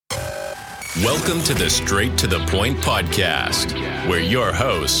Welcome to the Straight to the Point podcast, where your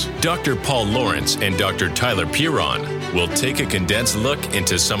hosts, Dr. Paul Lawrence and Dr. Tyler Piron, will take a condensed look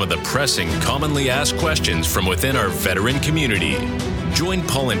into some of the pressing, commonly asked questions from within our veteran community. Join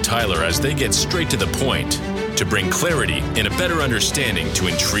Paul and Tyler as they get straight to the point to bring clarity and a better understanding to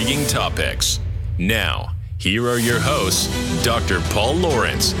intriguing topics. Now, here are your hosts, Dr. Paul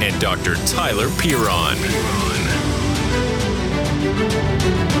Lawrence and Dr. Tyler Piron.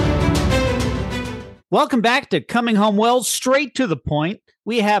 Welcome back to Coming Home Well, Straight to the Point.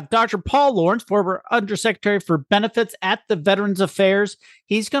 We have Dr. Paul Lawrence, former Undersecretary for Benefits at the Veterans Affairs.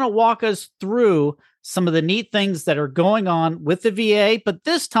 He's going to walk us through some of the neat things that are going on with the VA, but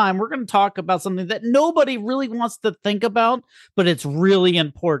this time we're going to talk about something that nobody really wants to think about, but it's really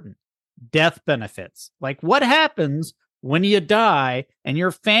important. Death benefits. Like, what happens when you die and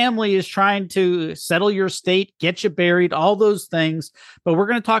your family is trying to settle your estate, get you buried, all those things. But we're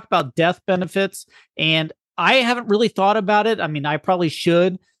going to talk about death benefits. And I haven't really thought about it. I mean, I probably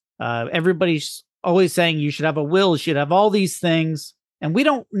should. Everybody's always saying you should have a will, you should have all these things. And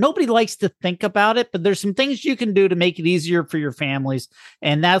nobody likes to think about it, but there's some things you can do to make it easier for your families.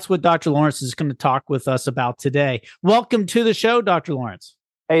 And that's what Dr. Lawrence is going to talk with us about today. Welcome to the show, Dr. Lawrence.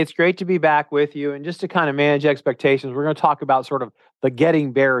 Hey, it's great to be back with you. And just to kind of manage expectations, we're going to talk about sort of the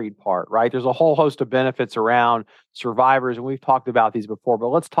getting buried part, right? There's a whole host of benefits around survivors, and we've talked about these before, but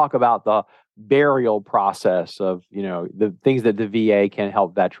let's talk about the burial process of, the things that the VA can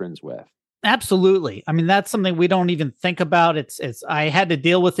help veterans with. Absolutely. I mean, that's something we don't even think about. I had to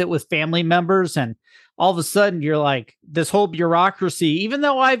deal with it with family members, and all of a sudden you're like, this whole bureaucracy, even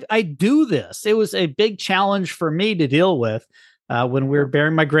though I do this, it was a big challenge for me to deal with. When we were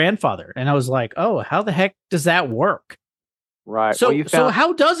burying my grandfather. And I was like, oh, how the heck does that work? Right. So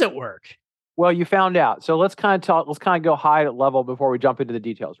how does it work? Well, you found out. So let's kind of go high level before we jump into the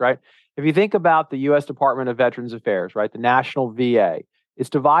details, right? If you think about the U.S. Department of Veterans Affairs, right, the National VA, it's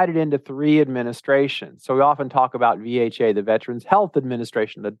divided into three administrations. So we often talk about VHA, the Veterans Health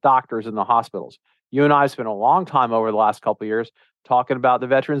Administration, the doctors in the hospitals. You and I have spent a long time over the last couple of years talking about the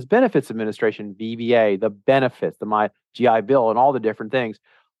Veterans Benefits Administration, VBA, the benefits, the My GI Bill, and all the different things.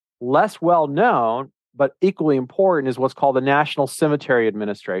 Less well known, but equally important, is what's called the National Cemetery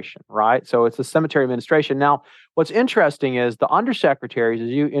Administration, right? So it's the Cemetery Administration. Now, what's interesting is the undersecretaries, as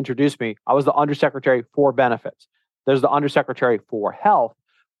you introduced me, I was the Undersecretary for Benefits. There's the Undersecretary for Health,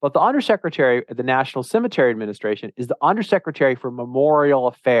 but the Undersecretary at the National Cemetery Administration is the Undersecretary for Memorial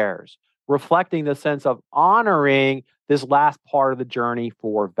Affairs, reflecting the sense of honoring this last part of the journey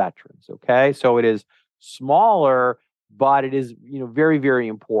for veterans, okay? So it is smaller, but it is, very, very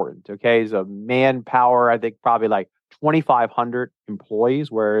important, okay? It's a manpower, I think probably like 2,500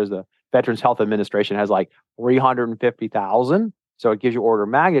 employees, whereas the Veterans Health Administration has like 350,000. So it gives you order of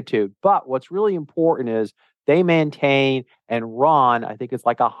magnitude. But what's really important is they maintain and run, I think it's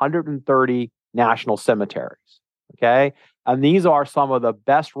like 130 national cemeteries, okay? And these are some of the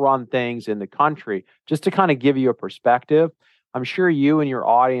best run things in the country. Just to kind of give you a perspective, I'm sure you and your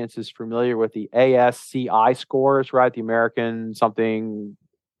audience is familiar with the ASCI scores, right? The American American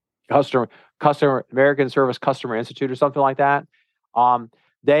Service Customer Institute or something like that.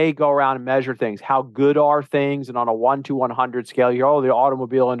 They go around and measure things. How good are things? And on a 1 to 100 scale, the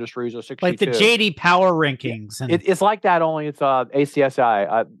automobile industry is a 62. Like the JD Power rankings. Yeah. It's like that, only it's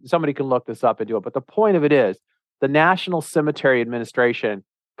ACSI. Somebody can look this up and do it. But the point of it is, the National Cemetery Administration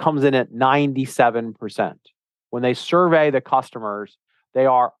comes in at 97%. When they survey the customers, they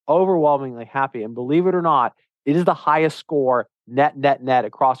are overwhelmingly happy. And believe it or not, it is the highest score net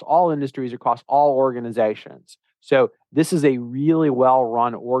across all industries, across all organizations. So this is a really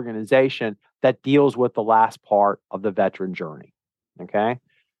well-run organization that deals with the last part of the veteran journey. Okay?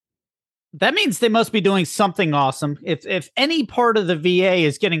 That means they must be doing something awesome. If any part of the VA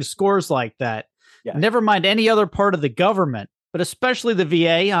is getting scores like that, yes. Never mind any other part of the government, but especially the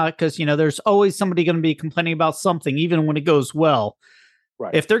VA, because, there's always somebody going to be complaining about something, even when it goes well.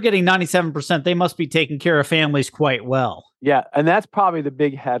 Right. If they're getting 97%, they must be taking care of families quite well. Yeah, and that's probably the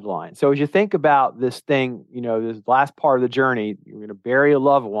big headline. So as you think about this thing, this last part of the journey, you're going to bury a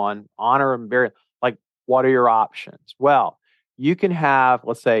loved one, honor and bury, like, what are your options? Well, you can have,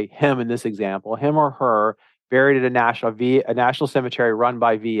 let's say, him in this example, him or her, buried at a national cemetery run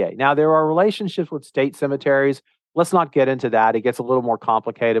by VA. Now, there are relationships with state cemeteries. Let's not get into that. It gets a little more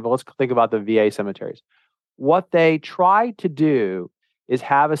complicated, but let's think about the VA cemeteries. What they try to do is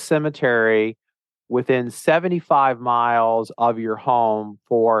have a cemetery within 75 miles of your home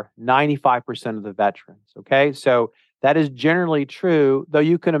for 95% of the veterans, okay? So that is generally true, though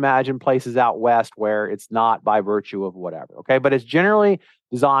you can imagine places out west where it's not by virtue of whatever, okay? But it's generally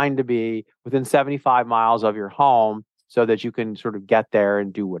designed to be within 75 miles of your home so that you can sort of get there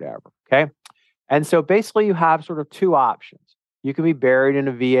and do whatever. Okay. And so basically you have sort of two options. You can be buried in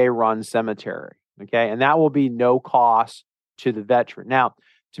a VA run cemetery. Okay. And that will be no cost to the veteran. Now,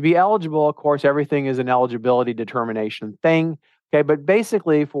 to be eligible, of course, everything is an eligibility determination thing. Okay. But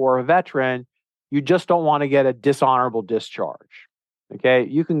basically for a veteran, you just don't want to get a dishonorable discharge. Okay.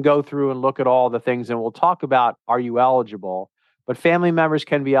 You can go through and look at all the things and we'll talk about, are you eligible? But family members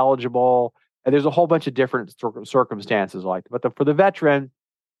can be eligible. And there's a whole bunch of different circumstances like that. But for the veteran,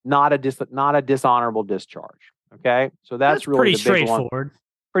 not a dishonorable discharge. Okay. So that's really pretty the big one. straightforward.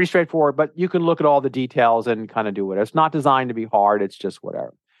 Pretty straightforward, but you can look at all the details and kind of do whatever. It's not designed to be hard. It's just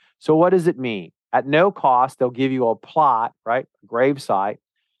whatever. So what does it mean? At no cost, they'll give you a plot, right? A grave site.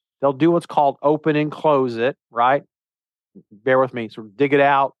 They'll do what's called open and close it, right? Bear with me. Sort of dig it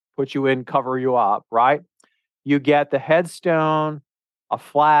out, put you in, cover you up, right? You get the headstone, a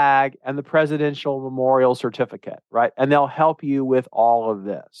flag, and the presidential memorial certificate, right? And they'll help you with all of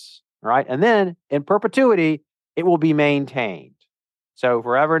this, right? And then in perpetuity, it will be maintained. So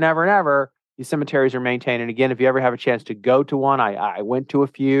forever and ever and ever, these cemeteries are maintained. And again, if you ever have a chance to go to one, I went to a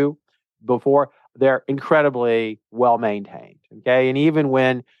few before. They're incredibly well maintained. Okay. And even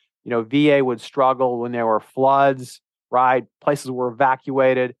when, VA would struggle when there were floods, right? Places were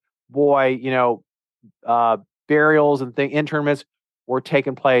evacuated. Boy, burials and interments were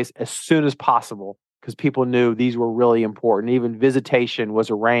taking place as soon as possible because people knew these were really important. Even visitation was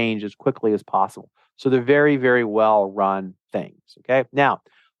arranged as quickly as possible. So they're very, very well run things. Okay. Now,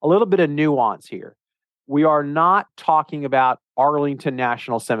 a little bit of nuance here. We are not talking about Arlington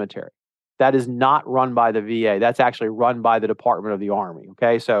National Cemetery. That is not run by the VA. That's actually run by the Department of the Army.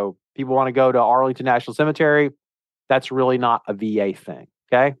 Okay. So people want to go to Arlington National Cemetery. That's really not a VA thing.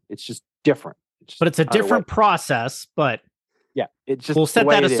 Okay. It's just different. But it's a different process. But yeah, it's just we'll set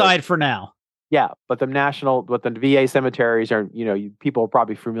that aside for now. Yeah, but the VA cemeteries are, people are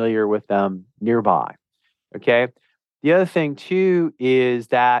probably familiar with them nearby. Okay. The other thing too is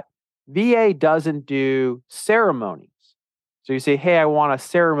that VA doesn't do ceremonies. So you say, hey, I want a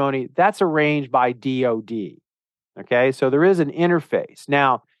ceremony. That's arranged by DOD. Okay. So there is an interface.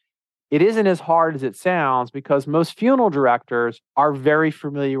 Now, it isn't as hard as it sounds because most funeral directors are very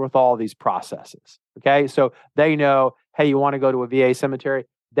familiar with all these processes. Okay. So they know, hey, you want to go to a VA cemetery?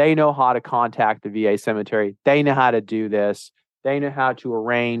 They know how to contact the VA cemetery. They know how to do this. They know how to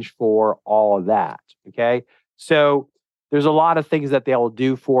arrange for all of that. Okay. So there's a lot of things that they'll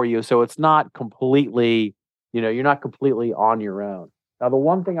do for you. So it's not completely, you're not completely on your own. Now, the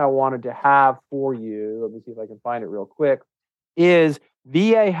one thing I wanted to have for you, let me see if I can find it real quick, is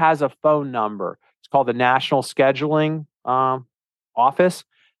VA has a phone number. It's called the National Scheduling Office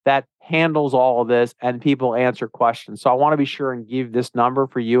that handles all of this and people answer questions. So I want to be sure and give this number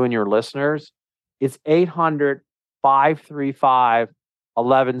for you and your listeners. It's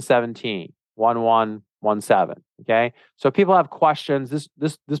 800-535-1117, 1117. Okay. So if people have questions,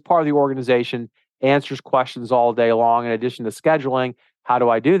 this part of the organization answers questions all day long. In addition to scheduling, how do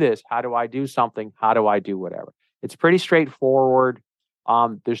I do this? How do I do something? How do I do whatever? It's pretty straightforward.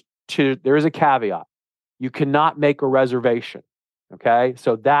 There is a caveat. You cannot make a reservation. Okay.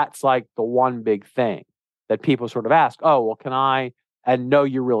 So that's like the one big thing that people sort of ask, oh, well, can I? And no,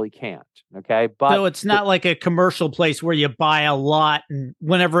 you really can't. Okay. But so it's not like a commercial place where you buy a lot and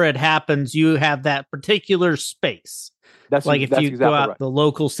whenever it happens, you have that particular space. That's like if you exactly go out right. The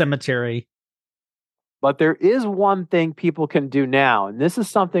local cemetery. But there is one thing people can do now. And this is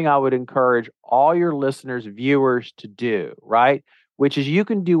something I would encourage all your listeners, viewers to do, right? Which is you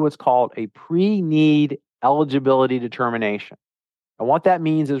can do what's called a pre-need eligibility determination. And what that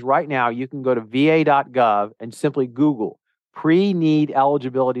means is right now you can go to va.gov and simply Google pre-need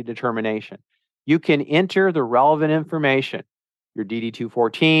eligibility determination. You can enter the relevant information, your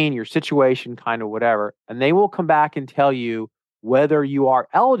DD-214, your situation, kind of whatever, and they will come back and tell you whether you are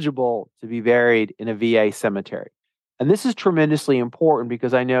eligible to be buried in a VA cemetery. And this is tremendously important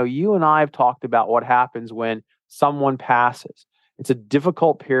because I know you and I have talked about what happens when someone passes. It's a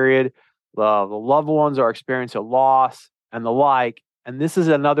difficult period. The loved ones are experiencing loss and the like. And this is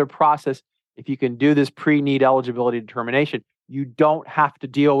another process. If you can do this pre-need eligibility determination, you don't have to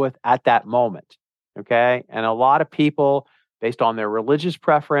deal with at that moment. Okay. And a lot of people, based on their religious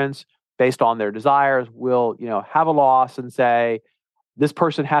preference, based on their desires, will, have a loss and say, this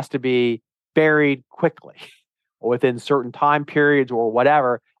person has to be buried quickly or within certain time periods or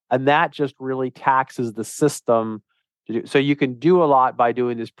whatever. And that just really taxes the system to do. So you can do a lot by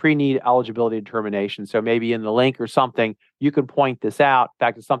doing this pre-need eligibility determination. So maybe in the link or something, you can point this out. In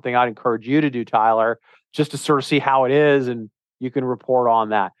fact, it's something I'd encourage you to do, Tyler, just to sort of see how it is and, you can report on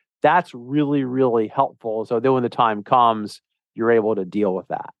that. That's really, really helpful. So then when the time comes, you're able to deal with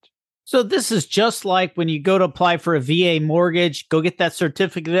that. So this is just like when you go to apply for a VA mortgage, go get that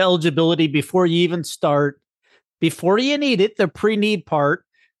certificate of eligibility before you even start, before you need it, the pre-need part.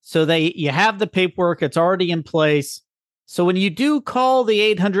 So you have the paperwork, it's already in place. So when you do call the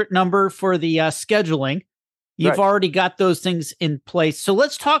 800 number for the scheduling, you've already got those things in place. So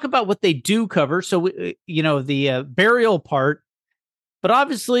let's talk about what they do cover. So, the burial part, but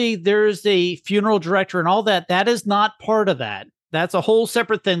obviously there's a funeral director and all that. That is not part of that. That's a whole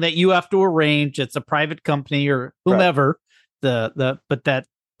separate thing that you have to arrange. It's a private company or whomever. But that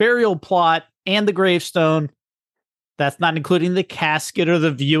burial plot and the gravestone, that's not including the casket or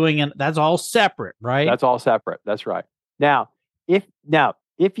the viewing, and that's all separate, right? That's all separate. That's right. Now,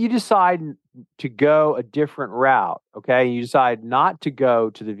 if you decide to go a different route, okay, you decide not to go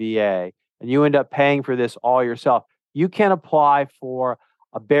to the VA and you end up paying for this all yourself, you can apply for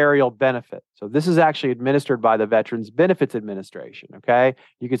a burial benefit. So this is actually administered by the Veterans Benefits Administration, okay?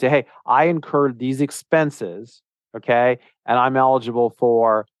 You can say, hey, I incurred these expenses, okay, and I'm eligible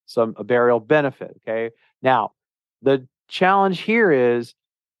for a burial benefit, okay? Now, the challenge here is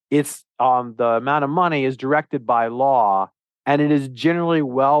it's the amount of money is directed by law, and it is generally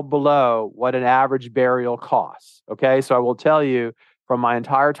well below what an average burial costs, okay? So I will tell you, from my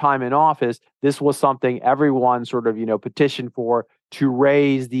entire time in office, this was something everyone sort of, petitioned for to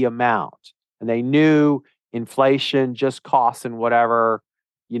raise the amount. And they knew inflation, just costs and whatever,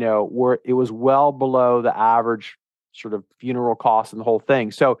 it was well below the average sort of funeral costs and the whole thing.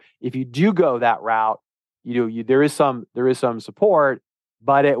 So if you do go that route, there is some support,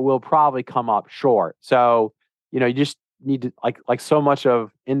 but it will probably come up short. So, you just need to, like so much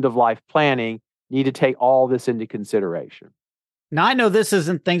of end of life planning, need to take all this into consideration. Now, I know this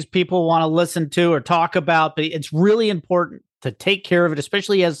isn't things people want to listen to or talk about, but it's really important to take care of it,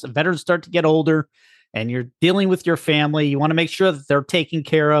 especially as veterans start to get older and you're dealing with your family. You want to make sure that they're taken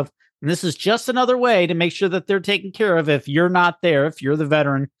care of. And this is just another way to make sure that they're taken care of. If you're not there, if you're the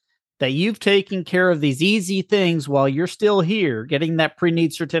veteran, that you've taken care of these easy things while you're still here, getting that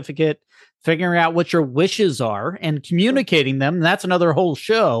pre-need certificate, figuring out what your wishes are and communicating them. And that's another whole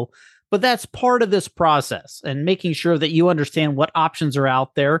show. But that's part of this process, and making sure that you understand what options are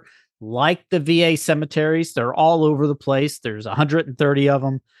out there, like the VA cemeteries. They're all over the place. There's 130 of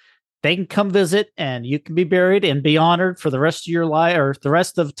them. They can come visit and you can be buried and be honored for the rest of your life or the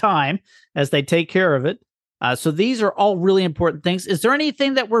rest of time as they take care of it. So these are all really important things. Is there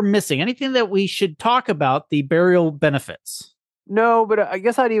anything that we're missing? Anything that we should talk about the burial benefits? No, but I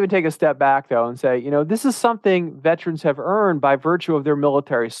guess I'd even take a step back, though, and say, this is something veterans have earned by virtue of their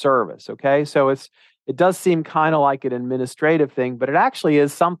military service, okay? So it does seem kind of like an administrative thing, but it actually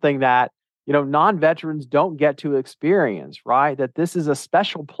is something that, non-veterans don't get to experience, right? That this is a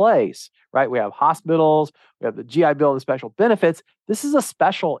special place, right? We have hospitals, we have the GI Bill and special benefits. This is a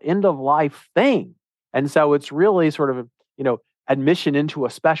special end-of-life thing. And so it's really sort of, admission into a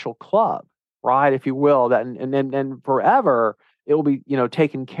special club, right, if you will, that and forever it will be,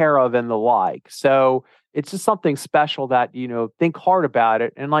 taken care of and the like. So it's just something special that, think hard about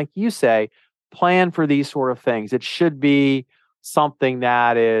it. And like you say, plan for these sort of things. It should be something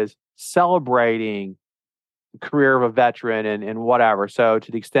that is celebrating the career of a veteran and whatever. So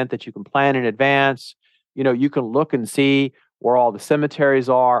to the extent that you can plan in advance, you can look and see where all the cemeteries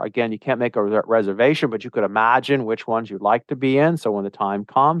are. Again, you can't make a reservation, but you could imagine which ones you'd like to be in. So when the time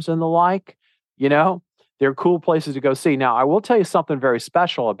comes and the like, they're cool places to go see. Now, I will tell you something very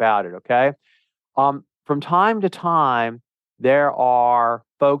special about it, okay? From time to time, there are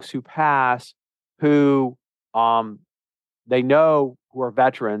folks who pass who they know who are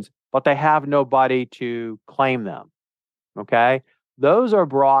veterans, but they have nobody to claim them, okay? Those are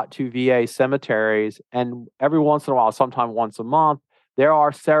brought to VA cemeteries, and every once in a while, sometime once a month, there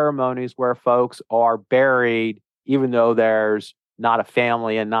are ceremonies where folks are buried, even though there's not a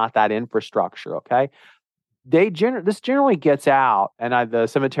family and not that infrastructure, okay? This generally gets out, and the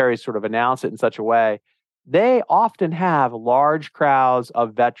cemeteries sort of announce it in such a way. They often have large crowds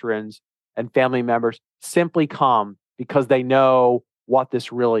of veterans and family members simply come because they know what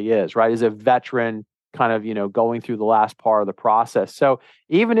this really is, right? Is a veteran kind of, going through the last part of the process. So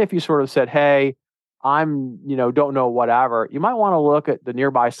even if you sort of said, hey, I'm, don't know whatever, you might want to look at the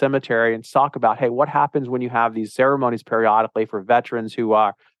nearby cemetery and talk about, hey, what happens when you have these ceremonies periodically for veterans who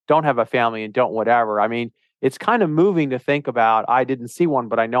don't have a family and don't whatever? I mean, it's kind of moving to think about, I didn't see one,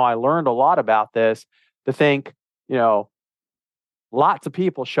 but I know I learned a lot about this, to think, lots of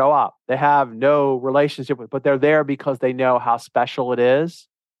people show up. They have no relationship with, but they're there because they know how special it is.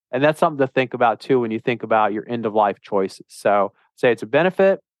 And that's something to think about too when you think about your end of life choices. So say it's a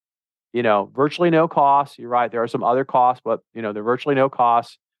benefit, virtually no cost. You're right. There are some other costs, but they're virtually no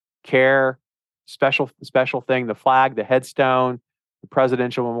cost. Care, special thing, the flag, the headstone, the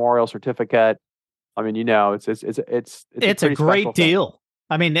presidential memorial certificate. I mean, it's a great deal.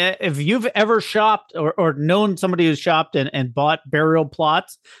 I mean, if you've ever shopped or known somebody who's shopped and bought burial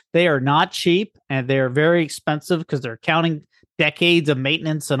plots, they are not cheap and they're very expensive because they're counting decades of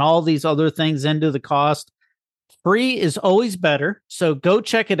maintenance and all these other things into the cost. Free is always better. So go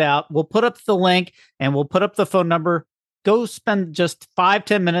check it out. We'll put up the link and we'll put up the phone number. Go spend just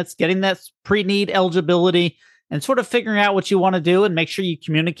 5-10 minutes getting that pre-need eligibility and sort of figuring out what you want to do, and make sure you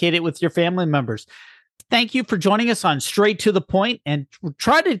communicate it with your family members. Thank you for joining us on Straight to the Point, and we'll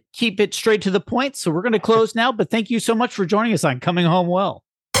try to keep it straight to the point. So we're going to close now, but thank you so much for joining us on Coming Home Well.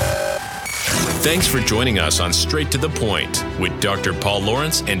 Thanks for joining us on Straight to the Point with Dr. Paul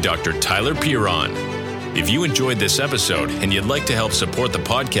Lawrence and Dr. Tyler Piron. If you enjoyed this episode and you'd like to help support the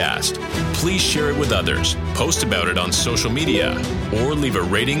podcast, please share it with others, post about it on social media, or leave a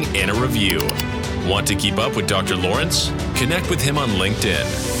rating and a review. Want to keep up with Dr. Lawrence? Connect with him on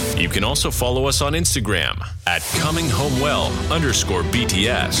LinkedIn. You can also follow us on Instagram at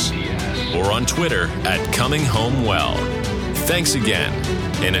ComingHomeWell_BTS or on Twitter at ComingHomeWell. Thanks again.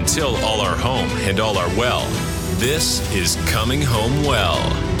 And until all are home and all are well, this is Coming Home Well.